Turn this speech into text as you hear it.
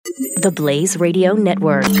The Blaze Radio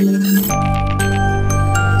Network.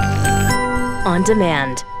 On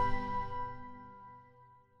demand.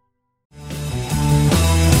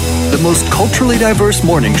 The most culturally diverse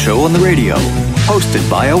morning show on the radio, hosted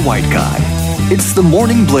by a white guy. It's The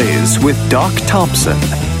Morning Blaze with Doc Thompson.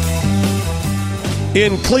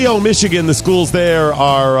 In Clio, Michigan, the schools there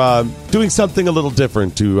are doing something a little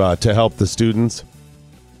different to help the students.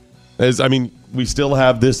 We still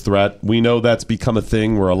have this threat. We know that's become a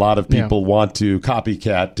thing where a lot of people want to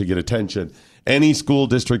copycat to get attention. Any school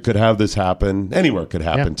district could have this happen. Anywhere could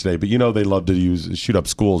happen today. But they love to shoot up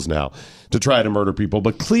schools now to try to murder people.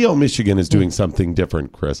 But Clio, Michigan is doing something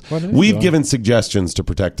different, Chris. We've given suggestions to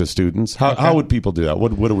protect the students. How would people do that?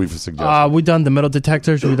 What do we suggest? We've done the metal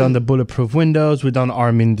detectors. We've done the bulletproof windows. We've done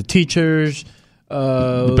arming the teachers.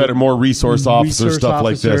 More resource officers, stuff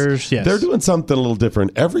like this. Yes. They're doing something a little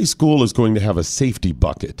different. Every school is going to have a safety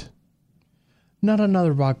bucket. Not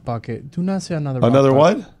another rock bucket. Do not say another rock Another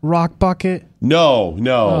bucket. what? Rock bucket? No.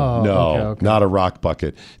 Okay. Not a rock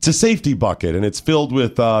bucket. It's a safety bucket, and it's filled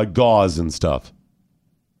with gauze and stuff.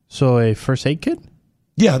 So a first aid kit?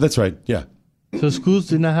 Yeah, that's right. Yeah. So schools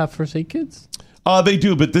do not have first aid kits? They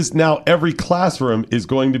do, but every classroom is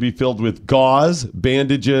going to be filled with gauze,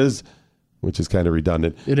 bandages, which is kind of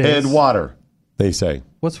redundant, and water, they say.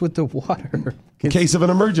 What's with the water? In case of an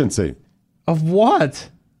emergency. Of what?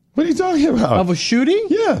 What are you talking about? Of a shooting?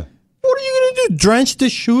 Yeah. What are you going to do? Drench the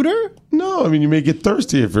shooter? No, you may get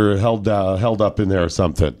thirsty if you're held up in there or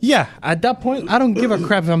something. Yeah, at that point, I don't give a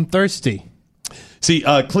crap if I'm thirsty. See,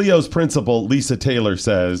 Clio's principal, Lisa Taylor,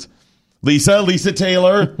 says... Lisa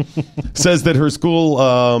Taylor says that her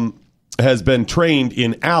school has been trained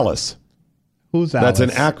in A.L.I.C.E. Who's A.L.I.C.E? That's an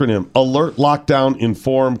acronym. Alert, Lockdown,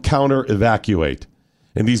 Inform, Counter, Evacuate.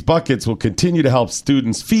 And these buckets will continue to help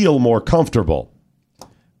students feel more comfortable.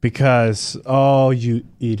 Because, you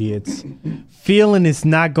idiots. Feeling is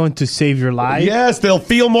not going to save your life. Yes, they'll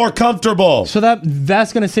feel more comfortable. So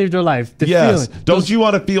that's going to save their life. The yes. feeling. Don't you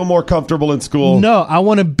want to feel more comfortable in school? No, I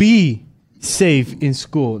want to be safe in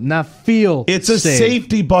school, not feel It's a safe.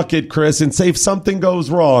 safety bucket, Chris, and say if something goes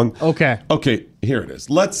wrong. Okay, here it is.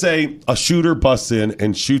 Let's say a shooter busts in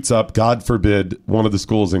and shoots up, God forbid, one of the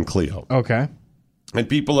schools in Clio. Okay. And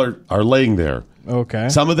people are laying there. Okay.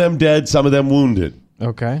 Some of them dead, some of them wounded.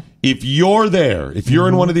 Okay. If you're there, if you're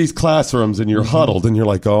in one of these classrooms and you're huddled and you're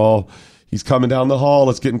like, he's coming down the hall,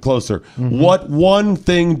 it's getting closer. What one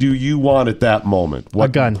thing do you want at that moment? A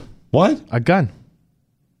gun. What? A gun.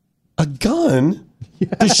 A gun?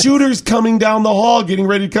 Yes. The shooter's coming down the hall, getting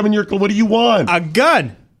ready to come in your... What do you want? A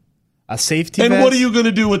gun. A safety And vest. what are you going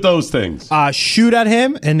to do with those things? Shoot at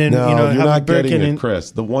him and then, No, you're have not a brick getting in it, Chris.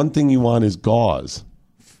 The one thing you want is gauze.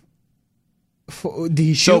 Did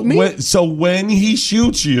he shoot me? So when he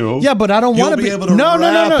shoots you... Yeah, but I don't want to be... able to No.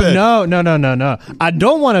 wrap it. I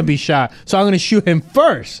don't want to be shot, so I'm going to shoot him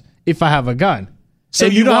first if I have a gun. So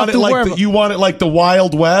and you want it like the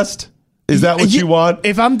Wild West? Is that what you want?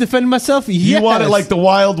 If I'm defending myself, yes. You want it like the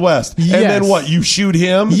Wild West. Yes. And then what? You shoot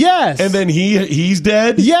him? Yes. And then he's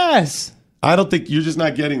dead? Yes. I don't think you're just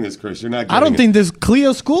not getting this, Chris. You're not getting it. I don't think this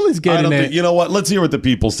Clio school is getting it. You know what? Let's hear what the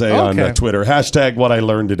people say on Twitter. # what I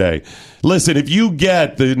learned today. Listen, if you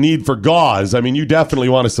get the need for gauze, you definitely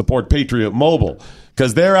want to support Patriot Mobile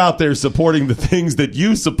because they're out there supporting the things that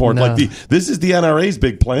you support. No. This is the NRA's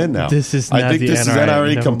big plan now. This is not I think the this NRA.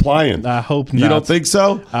 is NRA compliant. I hope not. You don't think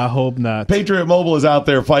so? I hope not. Patriot Mobile is out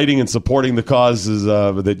there fighting and supporting the causes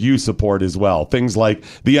that you support as well. Things like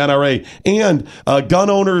the NRA and Gun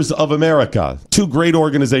Owners of America, two great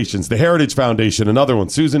organizations, the Heritage Foundation, another one,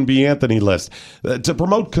 Susan B. Anthony List, to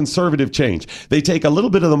promote conservative change. They take a little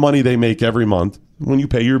bit of the money they make every month when you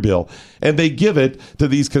pay your bill, and they give it to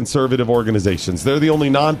these conservative organizations. They're the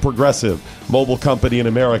only non-progressive mobile company in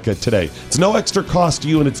America today. It's no extra cost to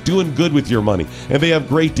you, and it's doing good with your money. And they have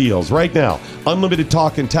great deals right now. Unlimited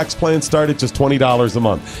talk and text plans start at just $20 a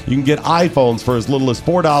month. You can get iPhones for as little as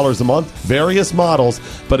 $4 a month, various models,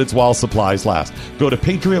 but it's while supplies last. Go to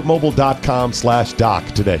patriotmobile.com/doc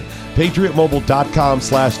today.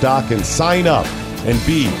 patriotmobile.com/doc and sign up and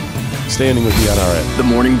be standing with the NRA. The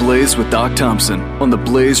Morning Blaze with Doc Thompson on the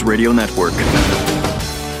Blaze Radio Network.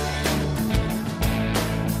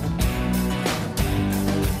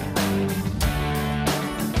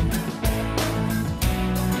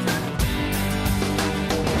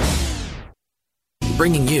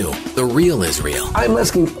 bringing you the real Israel. I'm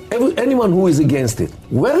asking anyone who is against it,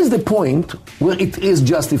 where is the point where it is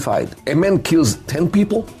justified? A man kills 10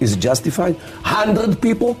 people, is it justified? 100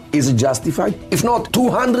 people, is it justified? If not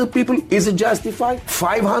 200 people, is it justified?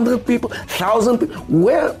 500 people, 1,000 people?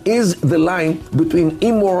 Where is the line between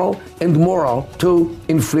immoral and moral to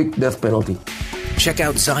inflict death penalty? Check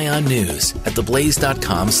out Zion News at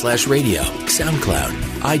theblaze.com/radio, SoundCloud,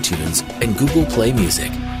 iTunes, and Google Play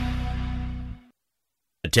Music.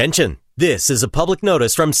 Attention! This is a public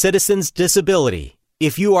notice from Citizens Disability.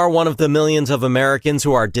 If you are one of the millions of Americans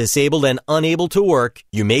who are disabled and unable to work,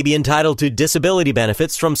 you may be entitled to disability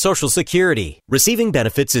benefits from Social Security. Receiving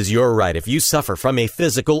benefits is your right if you suffer from a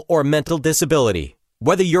physical or mental disability.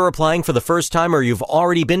 Whether you're applying for the first time or you've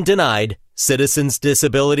already been denied, Citizens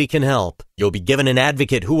Disability can help. You'll be given an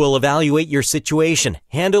advocate who will evaluate your situation,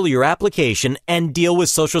 handle your application, and deal with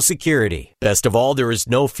Social Security. Best of all, there is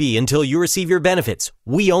no fee until you receive your benefits.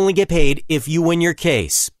 We only get paid if you win your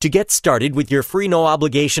case. To get started with your free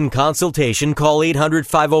no-obligation consultation, call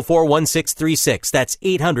 800-504-1636. That's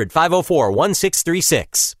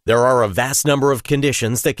 800-504-1636. There are a vast number of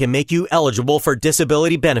conditions that can make you eligible for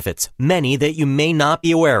disability benefits, many that you may not be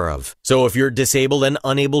aware of. So if you're disabled and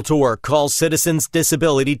unable to work, call Citizens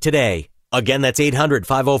Disability today. Again, that's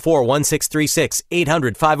 800-504-1636,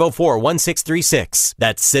 800-504-1636.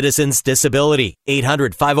 That's Citizens Disability,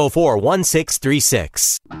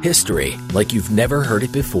 800-504-1636. History like you've never heard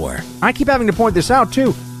it before. I keep having to point this out,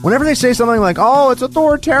 too. Whenever they say something like, oh, it's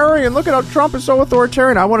authoritarian, look at how Trump is so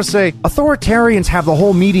authoritarian, I want to say, authoritarians have the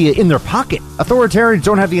whole media in their pocket. Authoritarians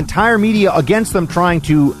don't have the entire media against them trying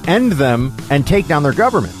to end them and take down their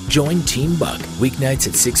government. Join Team Buck, weeknights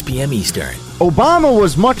at 6 p.m. Eastern. Obama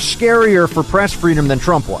was much scarier for press freedom than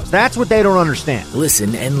Trump was. That's what they don't understand.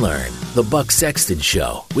 Listen and learn. The Buck Sexton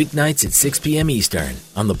Show, weeknights at 6 p.m. Eastern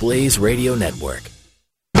on the Blaze Radio Network.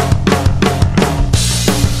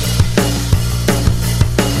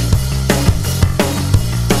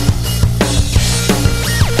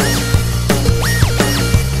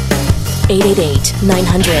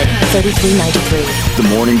 $888-900-3393. The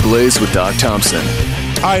Morning Blaze with Doc Thompson.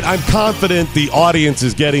 All right, I'm confident the audience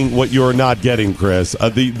is getting what you're not getting, Chris.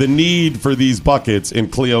 The need for these buckets in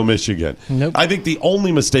Clio, Michigan. Nope. I think the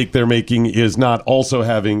only mistake they're making is not also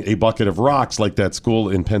having a bucket of rocks like that school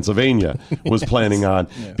in Pennsylvania was planning on.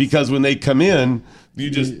 Yes. Because when they come in, you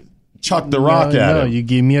just chuck the rock at them. No, you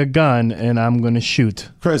give me a gun and I'm going to shoot.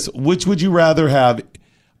 Chris, which would you rather have,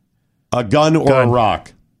 a gun or a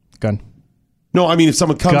rock? Gun. No, I mean, if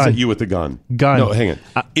someone comes at you with a gun. Gun. No, hang on.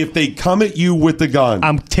 If they come at you with the gun.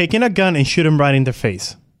 I'm taking a gun and shoot him right in the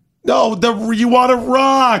face. No, you want a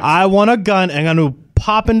rock. I want a gun and I'm going to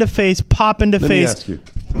pop in the face. Let me ask you.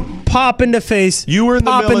 Pop in the face. You were in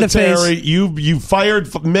the military. In the you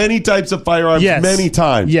fired many types of firearms many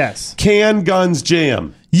times. Yes. Can guns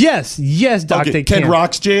jam? Yes, Doc, okay. they can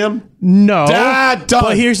rocks jam? No.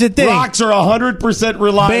 But here's the thing. Rocks are 100%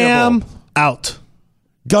 reliable. Bam, out.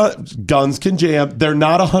 Guns can jam. They're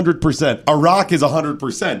not 100%. A rock is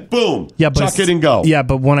 100%. Boom. Yeah, but chuck it and go. Yeah,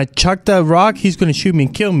 but when I chuck the rock, he's going to shoot me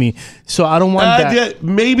and kill me. So I don't want that. Yeah,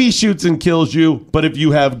 maybe shoots and kills you, but if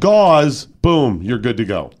you have gauze, boom, you're good to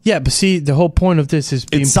go. Yeah, but see, the whole point of this is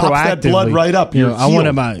being it stops proactively. that blood right up. I want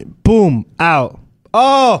him boom, out.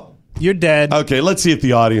 Oh, you're dead. Okay, let's see if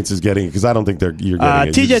the audience is getting it, because I don't think you're getting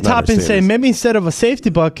it. TJ Toppin saying maybe instead of a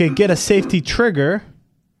safety bucket, get a safety trigger.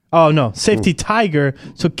 Oh, no, safety tiger,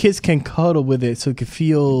 so kids can cuddle with it so it can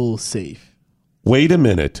feel safe. Wait a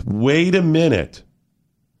minute.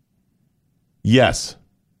 Yes.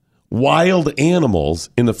 Wild animals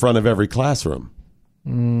in the front of every classroom.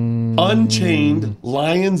 Unchained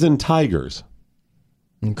lions and tigers.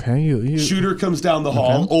 Okay. Shooter comes down the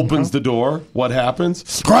hall, opens the door. What happens?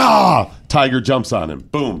 Scraw! Tiger jumps on him.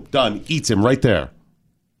 Boom. Done. Eats him right there.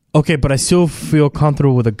 Okay, but I still feel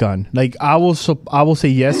comfortable with a gun. Like, I will say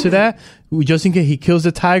yes to that. Just in case he kills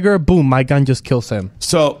the tiger, boom, my gun just kills him.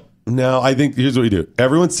 So now I think here's what we do.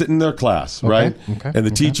 Everyone's sitting in their class, right? Okay. And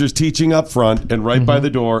the teacher's teaching up front, and right by the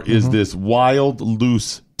door is this wild,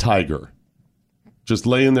 loose tiger. Just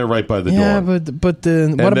laying there right by the door. Yeah, but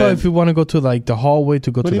then what about if you want to go to like the hallway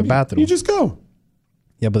to go to the bathroom? You just go.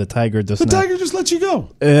 Yeah, but the tiger does not. The tiger just lets you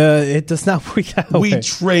go. It does not work that way. We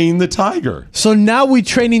train the tiger. So now we're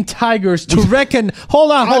training tigers to reckon.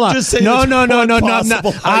 Hold on. Just saying No.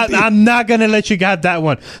 I'm not going to let you get that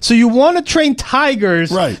one. So you want to train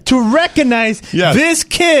tigers to recognize this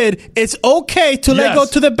kid, it's okay to let go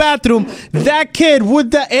to the bathroom. That kid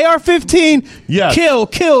with the AR-15, kill.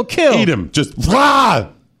 Eat him. Just rah!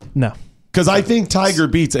 No. Because I think tiger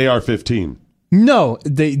beats AR-15. No,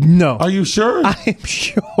 no. Are you sure? I'm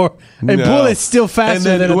sure. A bullet's still faster and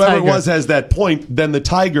then than a whoever tiger. it was has that point. Then the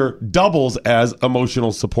tiger doubles as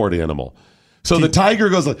emotional support animal. So the tiger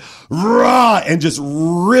goes like, rah, and just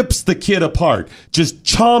rips the kid apart. Just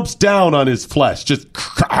chomps down on his flesh. Just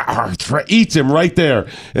eats him right there.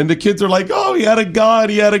 And the kids are like, oh, he had a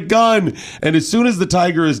gun. And as soon as the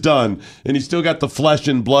tiger is done, and he's still got the flesh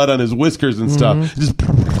and blood on his whiskers and stuff, just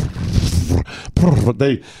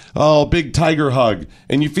big tiger hug.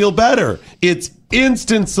 And you feel better. It's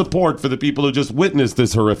instant support for the people who just witnessed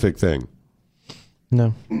this horrific thing.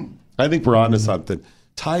 No. I think we're on to something.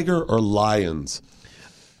 Tiger or lions?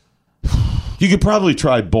 You could probably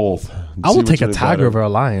try both. I will take a tiger over a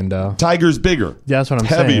lion, though. Tiger's bigger. Yeah, that's what I'm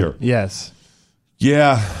saying. Heavier. Yes.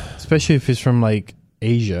 Yeah. Especially if it's from, like,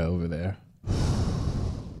 Asia over there.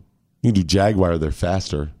 You can do jaguar. They're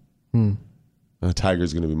faster. A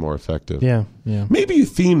tiger's going to be more effective. Yeah. Maybe you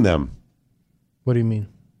theme them. What do you mean?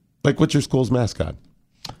 Like, what's your school's mascot?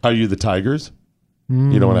 Are you the Tigers?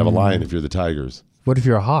 You don't want to have a lion if you're the Tigers. What if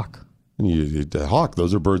you're a hawk? The hawk,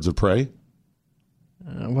 those are birds of prey.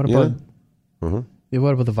 What about what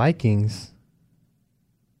about the Vikings?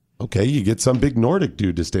 Okay, you get some big Nordic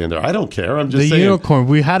dude to stand there. I don't care. I'm just saying. The unicorn.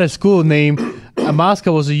 We had a school named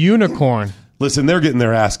mascot was a unicorn. Listen, they're getting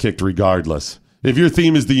their ass kicked regardless. If your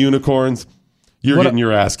theme is the unicorns, you're getting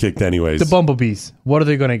your ass kicked anyways. The bumblebees. What are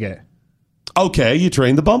they going to get? Okay, you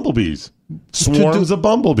train the bumblebees. Swarms of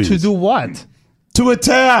bumblebees. To do what? To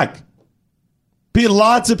attack.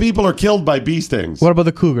 Lots of people are killed by bee stings. What about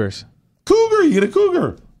the cougars? Cougar, you get a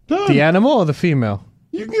cougar. Done. The animal or the female?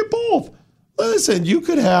 You can get both. Listen, you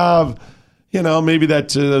could have, maybe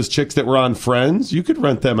those chicks that were on Friends. You could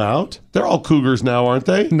rent them out. They're all cougars now, aren't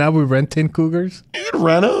they? Now we're renting cougars? You could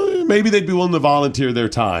rent them. Maybe they'd be willing to volunteer their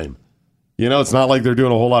time. It's not like they're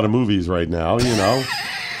doing a whole lot of movies right now, They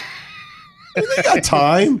got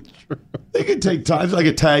time. They could take time. It's like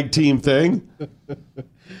a tag team thing.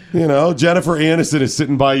 Jennifer Aniston is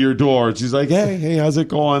sitting by your door. And she's like, hey, how's it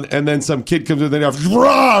going? And then some kid comes in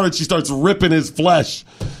and she starts ripping his flesh.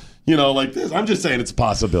 Like this. I'm just saying it's a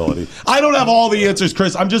possibility. I don't have all the answers,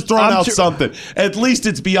 Chris. I'm just throwing out something. At least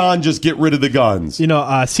it's beyond just get rid of the guns.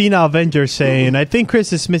 Senile Avenger saying, I think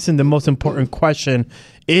Chris is missing the most important question.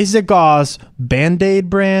 Is the gauze Band-Aid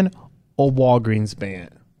brand or Walgreens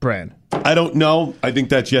brand? I don't know. I think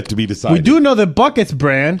that's yet to be decided. We do know the Buckets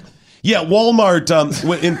brand. Yeah,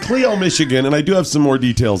 Walmart in Clio, Michigan, and I do have some more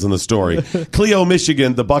details in the story. Clio,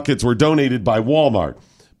 Michigan, the buckets were donated by Walmart,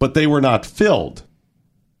 but they were not filled.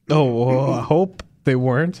 Oh, I hope they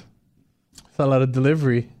weren't. It's a lot of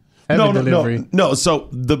delivery. No. So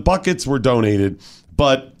the buckets were donated,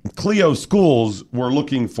 but Clio schools were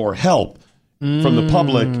looking for help from the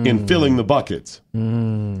public in filling the buckets. So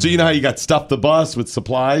you know how you got Stuff the Bus with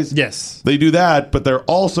supplies? Yes. They do that, but they're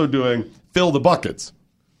also doing fill the buckets.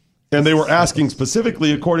 And they were asking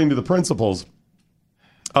specifically, according to the principals,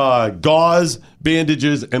 gauze,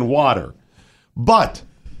 bandages, and water. But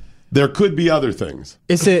there could be other things.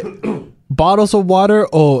 Is it bottles of water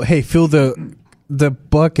or, hey, fill the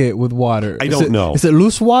bucket with water? I don't know. Is it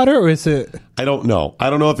loose water or is it? I don't know. I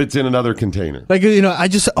don't know if it's in another container. Like,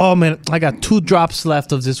 I got 2 drops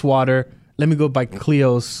left of this water. Let me go by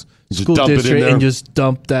Cleo's school district and just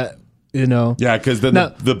dump that. Yeah, because then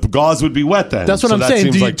the gauze would be wet then. That's what I'm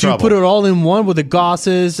saying. Do you put it all in one with the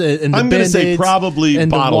gauzes and the I'm going to say probably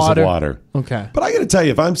bottles of water. Okay. But I got to tell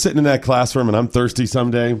you, if I'm sitting in that classroom and I'm thirsty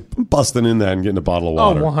someday, I'm busting in there and getting a bottle of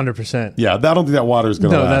water. Oh, 100%. Yeah, I don't think that water is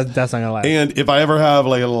going to last. No, that's not going to last. And if I ever have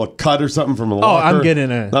like a little cut or something from a locker, I'm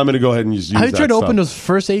getting it. I'm going to go ahead and use that Have you tried to stuff. open those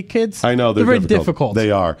first aid kits? I know. They're very difficult.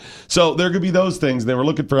 They are. So there could be those things. They were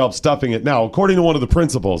looking for help stuffing it. Now, according to one of the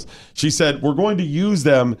principals, she said, we're going to use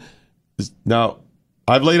them. Now,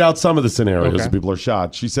 I've laid out some of the scenarios that people are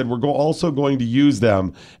shot. She said, we're also going to use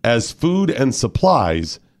them as food and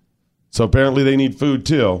supplies. So apparently they need food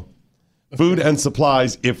too. Food and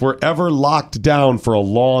supplies if we're ever locked down for a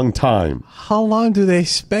long time. How long do they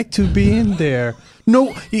expect to be in there?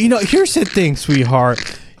 No, here's the thing,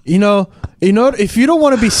 sweetheart. If you don't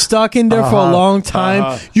want to be stuck in there for a long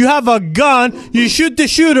time, you have a gun, you shoot the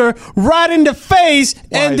shooter right in the face,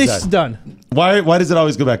 and it's done. Why does it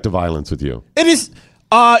always go back to violence with you? It is,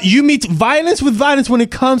 you meet violence with violence when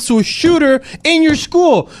it comes to a shooter in your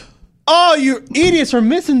school. Oh, you idiots are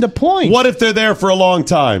missing the point. What if they're there for a long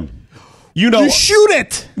time? You shoot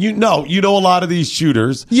it. A lot of these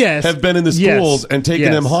shooters have been in the schools and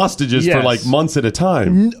taken them hostages for like months at a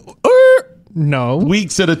time. No.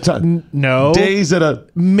 Weeks at a time. No. Days at a...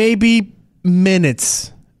 Maybe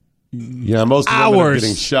minutes. Yeah, most of them are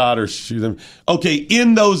getting shot or shoot them. Okay,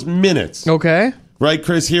 in those minutes. Okay. Right,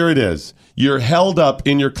 Chris? Here it is. You're held up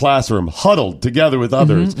in your classroom, huddled together with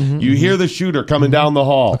others. You hear the shooter coming down the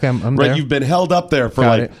hall. Okay, I'm right, there. you've been held up there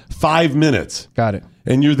for 5 minutes. Got it.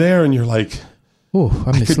 And you're there, and you're like, Ooh,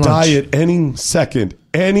 I could die at any second.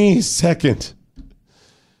 And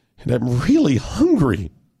I'm really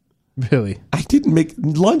hungry. Really? I didn't make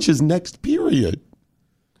lunch's next period.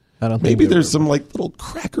 I don't think Maybe there's some little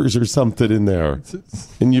crackers or something in there.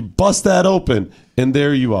 And you bust that open, and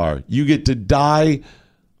there you are. You get to die,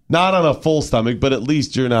 not on a full stomach, but at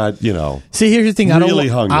least you're not, See, here's the thing. Really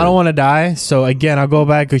hungry. I don't want to die. So, again, I'll go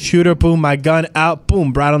back, a shooter, boom, my gun out,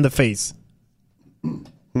 boom, right on the face.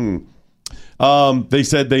 They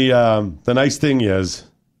said the nice thing is,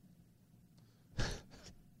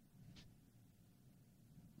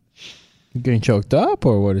 You getting choked up,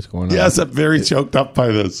 or what is going on? yes, I'm very choked up by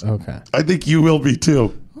this. Okay. I think you will be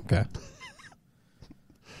too. Okay.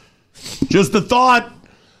 Just the thought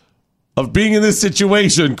of being in this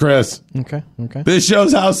situation, Chris. Okay. This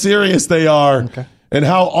shows how serious they are. Okay. And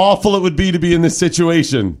how awful it would be to be in this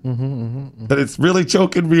situation. But it's really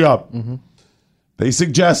choking me up. They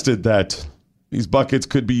suggested that these buckets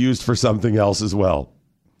could be used for something else as well.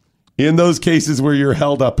 In those cases where you're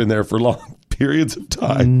held up in there for long periods of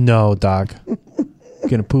time. No, Doc.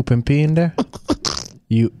 Gonna poop and pee in there?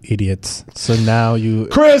 You idiots. So now you...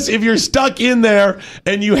 Chris, if you're stuck in there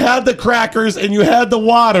and you had the crackers and you had the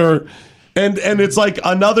water and it's like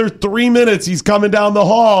another 3 minutes he's coming down the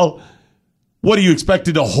hall, what are you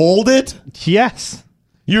expected to hold it? Yes.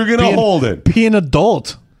 You're going to hold it. Be an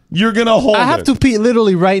adult. You're going to hold it. I have to pee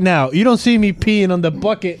literally right now. You don't see me peeing on the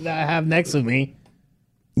bucket that I have next to me.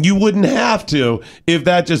 You wouldn't have to if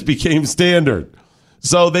that just became standard.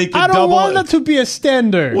 So they could double. I don't want that to be a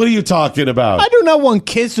standard. What are you talking about? I do not want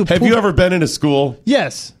kids to Have poop. you ever been in a school?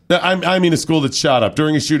 Yes. I mean a school that's shot up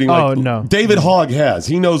during a shooting. Oh, no. David Hogg has.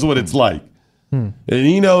 He knows what it's like. And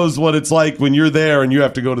he knows what it's like when you're there and you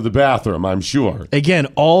have to go to the bathroom, I'm sure. Again,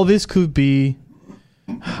 all this could be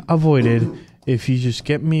avoided if you just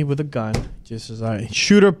get me with a gun. Just as I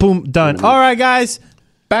shooter, boom, done. All right, guys.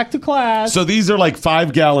 Back to class. So these are like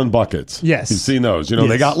 5-gallon buckets. Yes. You've seen those.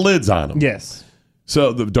 They got lids on them. Yes.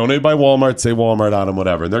 So donated by Walmart, say Walmart on them,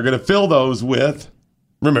 whatever. And they're going to fill those with,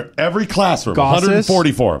 remember, every classroom, Gauzes,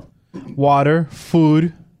 144. Water,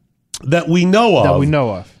 food. That we know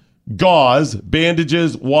of. Gauze,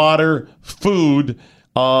 bandages, water, food,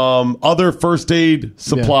 other first aid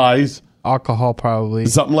supplies. Yeah. Alcohol, probably.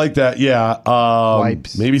 Something like that, yeah.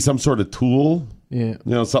 Wipes. Maybe some sort of tool. Yeah.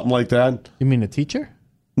 Something like that. You mean a teacher?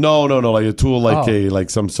 No, like a tool, like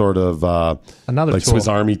some sort of another like tool. Swiss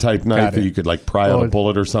Army type knife that you could pry out a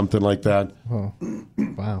bullet or something like that. Oh,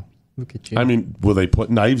 wow! Look at you. I mean, will they put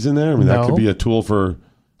knives in there? I mean, that could be a tool for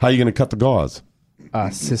how are you going to cut the gauze?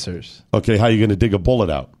 Scissors. Okay, how are you going to dig a bullet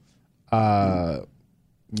out?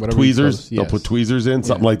 Tweezers. They'll put tweezers in,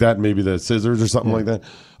 something like that. Maybe the scissors or something like that.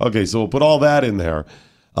 Okay, so we'll put all that in there.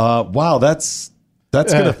 Wow, that's going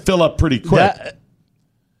to fill up pretty quick.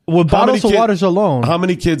 With bottles of waters alone. How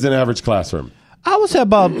many kids in average classroom? I would say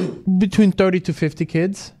about between 30 to 50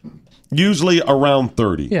 kids. Usually around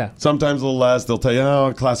 30. Yeah. Sometimes a little less. They'll tell you,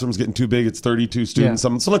 the classroom's getting too big. It's 32 students.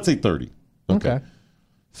 Yeah. So let's say 30. Okay.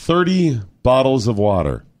 30 bottles of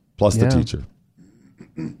water plus the teacher.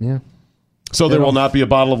 Yeah. So there will not be a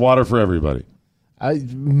bottle of water for everybody.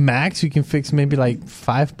 Max, you can fix maybe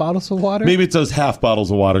 5 bottles of water. Maybe it's those half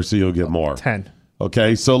bottles of water so you'll get more. 10.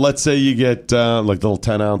 Okay, so let's say you get little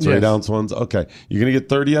 10-ounce or 8-ounce ones. Okay, you're going to get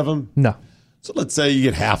 30 of them? No. So let's say you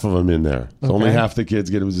get half of them in there. So only half the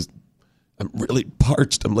kids get it. Was just, I'm really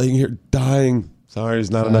parched. I'm laying here dying. Sorry,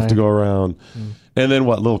 there's not enough to go around. And then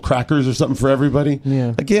what, little crackers or something for everybody?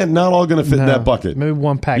 Yeah. Again, not all going to fit in that bucket. Maybe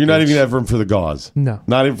one package. You're not even going to have room for the gauze. No.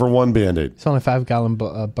 Not even for one Band-Aid. It's only a 5-gallon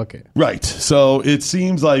bucket. Right. So it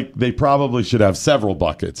seems like they probably should have several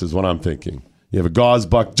buckets is what I'm thinking. You have a gauze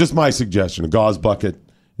bucket. Just my suggestion, a gauze bucket.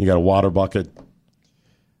 You got a water bucket.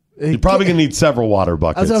 You're probably going to need several water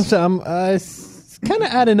buckets. As I'm saying, it's kind of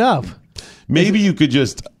adding up. Maybe you could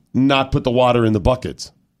just not put the water in the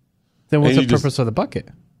buckets. Then what's the purpose of the bucket?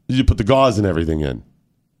 You put the gauze and everything in.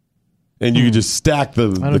 And you could just stack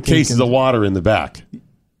the cases of water in the back.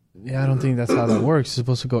 Yeah, I don't think that's how that works. It's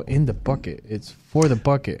supposed to go in the bucket. It's for the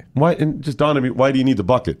bucket. Why? And just dawned on me, why do you need the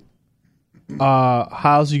bucket?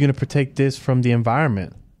 How's you going to protect this from the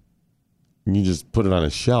environment? You just put it on a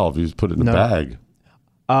shelf. You just put it in a bag.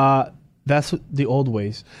 That's the old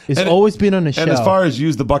ways. It's always been on a shelf. And as far as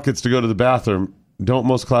use the buckets to go to the bathroom, don't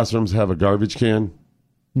most classrooms have a garbage can?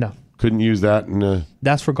 No. Couldn't use that in a...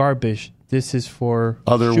 That's for garbage. This is for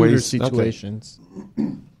other ways situations.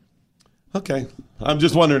 Okay. I'm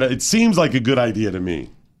just wondering. It seems like a good idea to me.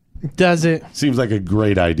 Does it? Seems like a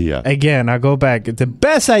great idea. Again, I go back. The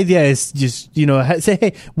best idea is just, say,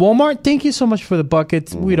 hey, Walmart, thank you so much for the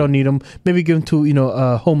buckets. We don't need them. Maybe give them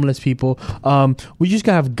to, homeless people. We just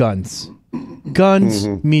gotta have guns. Guns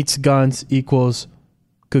meets guns equals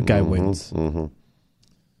good guy wins. I'm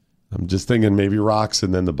just thinking maybe rocks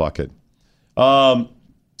and then the bucket.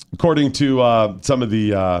 According to some of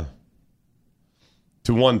the,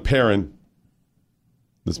 to one parent,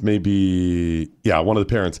 this may be, one of the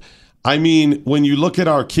parents. I mean, when you look at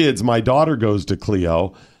our kids, my daughter goes to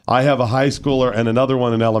Clio. I have a high schooler and another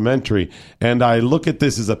one in elementary. And I look at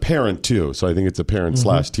this as a parent, too. So I think it's a parent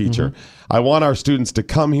 / teacher. I want our students to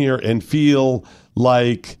come here and feel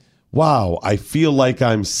like, wow, I feel like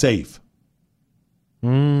I'm safe.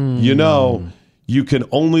 You can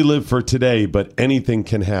only live for today, but anything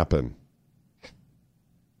can happen.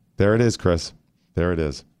 There it is, Chris. There it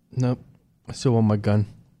is. Nope. I still want my gun.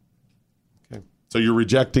 Okay. So you're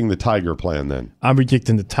rejecting the tiger plan then? I'm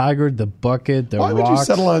rejecting the tiger, the bucket, the rocks. Why would you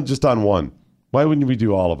settle on just on one? Why wouldn't we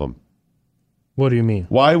do all of them? What do you mean?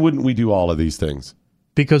 Why wouldn't we do all of these things?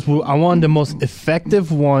 Because I want the most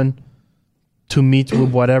effective one to meet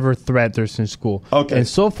with whatever threat there's in school. Okay. And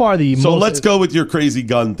so far, let's go with your crazy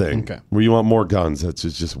gun thing. Okay. Where you want more guns. That's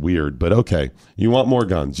just weird. But okay. You want more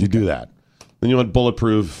guns. You do that. Then you want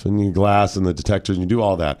bulletproof and your glass and the detectors, and you do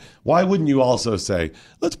all that. Why wouldn't you also say,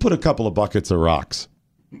 let's put a couple of buckets of rocks?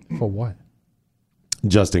 For what?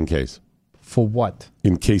 Just in case. For what?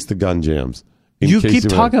 In case the gun jams. You keep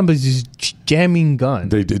talking about these jamming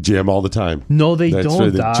guns. They jam all the time. No, they don't.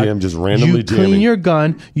 Right. They jam just randomly jamming. You clean your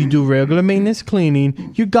gun. You do regular maintenance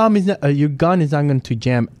cleaning. Your gun is not going to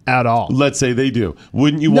jam at all. Let's say they do.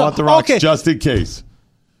 Wouldn't you want the rocks just in case?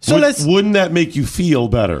 So wouldn't that make you feel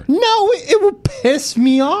better? No, it would piss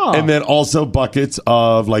me off. And then also buckets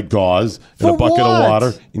of like gauze and a bucket of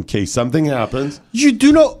water in case something happens. You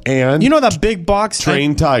do know, and you know that big box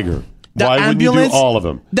trained tiger. Why wouldn't you do all of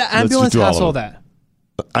them? The ambulance has all that.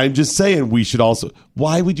 I'm just saying we should also.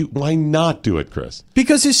 Why not do it, Chris?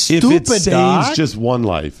 Because it's stupid. If it saves just one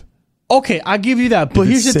life. Okay, I'll give you that. But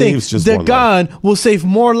here's the thing. The gun will save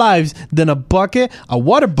more lives than a bucket, a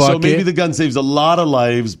water bucket. So maybe the gun saves a lot of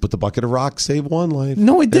lives, but the bucket of rocks saved one life.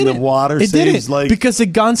 No, it didn't. And the water saves like because the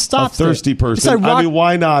gun stops a thirsty person. I mean,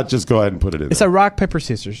 why not just go ahead and put it in? It's a rock, paper,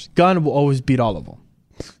 scissors. Gun will always beat all of them.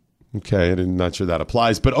 Okay, I'm not sure that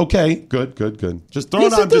applies, but okay, good. Just throw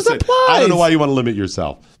it on. Just say, I don't know why you want to limit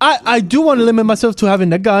yourself. I do want to limit myself to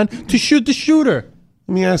having a gun to shoot the shooter.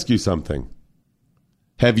 Let me ask you something.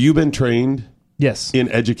 Have you been trained? Yes. In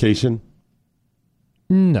education?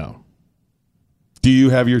 No. Do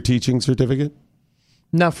you have your teaching certificate?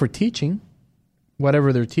 Not for teaching.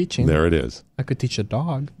 Whatever they're teaching. There it is. I could teach a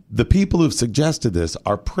dog. The people who've suggested this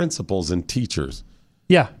are principals and teachers.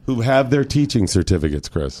 Yeah. Who have their teaching certificates,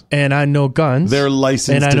 Chris. And I know guns. They're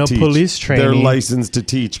licensed to teach. And I know police training. They're licensed to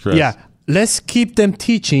teach, Chris. Yeah. Let's keep them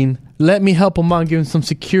teaching. Let me help them out, give them some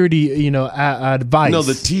security, advice. No,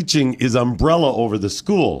 the teaching is umbrella over the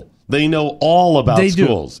school. They know all about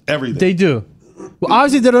schools. Everything. They do. Well,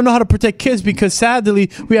 obviously, they don't know how to protect kids because, sadly,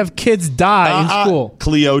 we have kids die in school.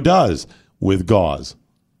 Clio does with gauze.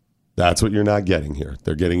 That's what you're not getting here.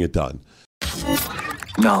 They're getting it done.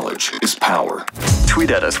 Knowledge is power. Tweet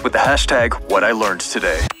at us with the hashtag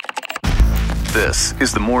 #WhatILearnedToday. This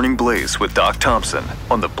is the Morning Blaze with Doc Thompson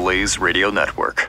on the Blaze Radio Network.